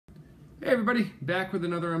Hey everybody, back with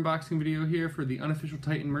another unboxing video here for the Unofficial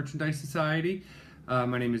Titan Merchandise Society.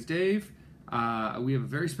 My name is Dave. We have a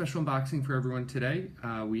very special unboxing for everyone today.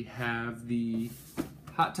 We have the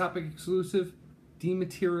Hot Topic exclusive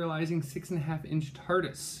Dematerializing 6.5-inch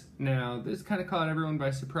TARDIS. Now, this kind of caught everyone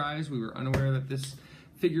by surprise. We were unaware that this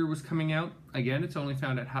figure was coming out. Again, it's only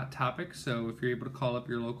found at Hot Topic, so if you're able to call up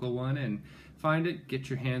your local one and find it,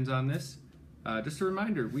 get your hands on this. Just a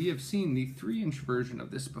reminder, we have seen the 3-inch version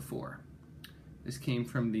of this before. This came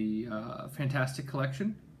from the Fantastic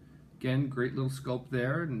Collection. Again, great little sculpt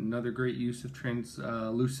there, another great use of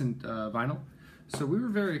translucent vinyl. So we were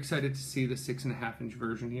very excited to see the 6.5-inch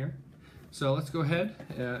version here. So let's go ahead.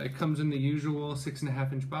 It comes in the usual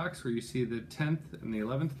 6.5-inch box where you see the 10th and the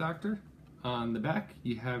 11th Doctor. On the back,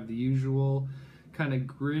 you have the usual kind of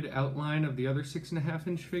grid outline of the other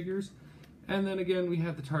 6.5-inch figures. And then again, we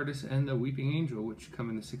have the TARDIS and the Weeping Angel, which come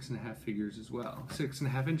in the 6.5 figures as well,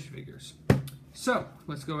 6.5-inch figures. So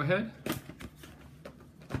let's go ahead.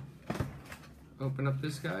 Open up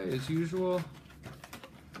this guy as usual.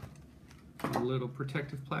 A little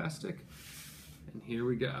protective plastic, and here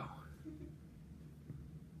we go.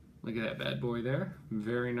 Look at that bad boy there.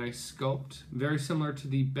 Very nice sculpt. Very similar to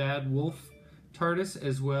the Bad Wolf TARDIS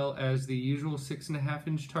as well as the usual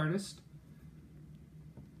 6.5-inch TARDIS.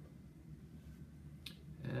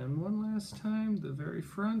 And one last time, the very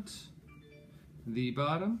front, the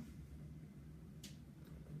bottom,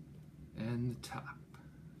 and the top.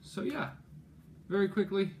 So yeah, very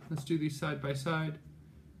quickly, let's do these side by side.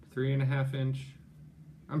 3.5-inch,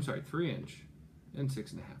 I'm sorry, 3-inch and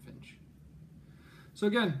 6.5-inch. So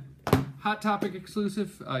again, Hot Topic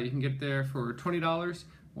exclusive. You can get there for $20.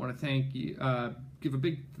 I want to thank you, give a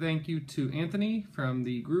big thank you to Anthony from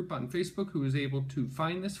the group on Facebook who was able to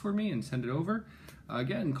find this for me and send it over.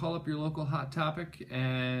 Again, call up your local Hot Topic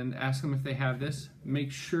and ask them if they have this. Make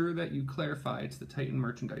sure that you clarify it's the Titan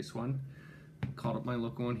merchandise one. Called up my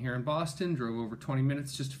local one here in Boston, drove over 20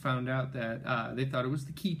 minutes just to find out that they thought it was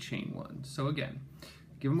the keychain one. So again,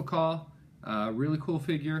 give them a call. Really cool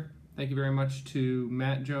figure. Thank you very much to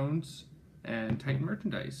Matt Jones and Titan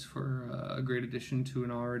Merchandise for a great addition to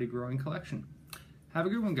an already growing collection. Have a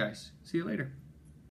good one, guys. See you later.